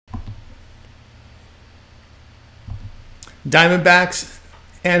Diamondbacks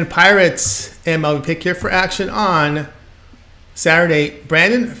and Pirates MLB pick here for action on Saturday.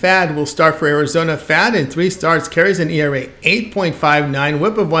 Brandon Pfaadt will start for Arizona. Pfaadt in 3 starts carries an ERA 8.59,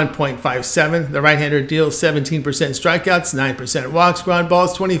 whip of 1.57. The right-hander deals 17% strikeouts, 9% walks, ground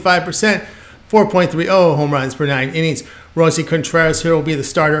balls 25%, 4.30 home runs per 9 innings. Rosie Contreras here will be the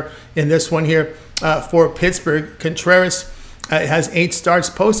starter in this one here for Pittsburgh. Contreras has 8 starts,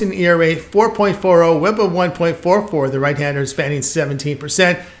 posting an ERA 4.40, whip of 1.44. The right-hander is fanning 17%,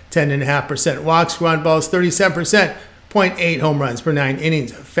 10.5% walks, ground balls 37%, 0.8 home runs per 9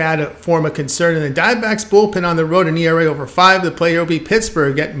 innings. Pfaadt a form of concern in the Diamondbacks bullpen on the road, an ERA over 5. The player will be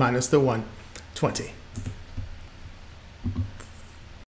Pittsburgh at -120.